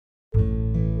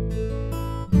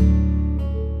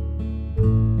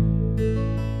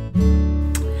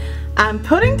I'm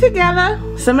putting together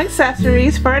some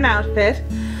accessories for an outfit,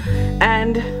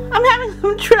 and I'm having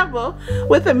some trouble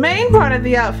with the main part of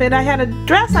the outfit. I had a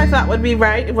dress I thought would be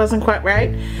right. It wasn't quite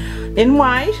right. In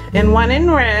white and one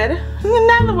in red, and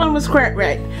another one was quite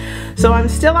right. So I'm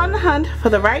still on the hunt for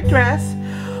the right dress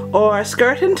or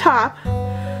skirt and top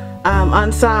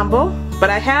ensemble, but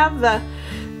I have the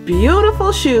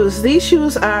beautiful shoes. These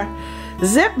shoes are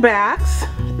zip backs.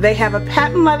 They have a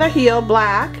patent leather heel,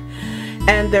 black,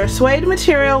 and they're suede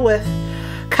material with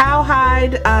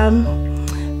cowhide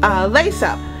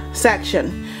lace-up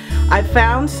section. I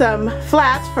found some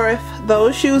flats for if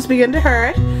those shoes begin to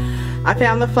hurt. I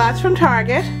found the flats from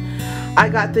Target. I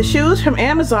got the shoes from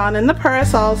Amazon and the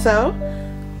purse also.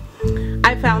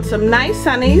 I found some nice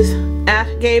sunnies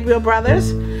at Gabriel Brothers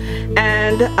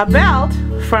and a belt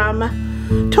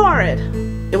from Torrid.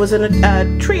 It was in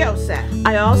a trio set.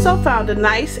 I also found a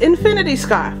nice infinity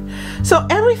scarf. So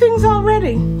everything's all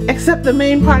ready except the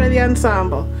main part of the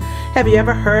ensemble. Have you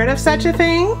ever heard of such a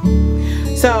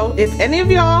thing? So if any of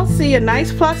y'all see a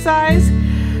nice plus size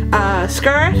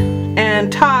skirt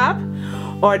and top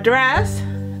or dress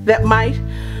that might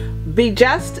be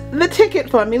just the ticket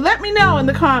for me, let me know in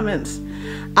the comments.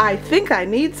 I think I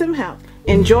need some help.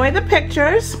 Enjoy the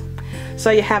pictures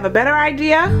so you have a better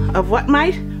idea of what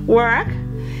might work,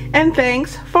 and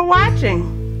thanks for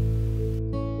watching.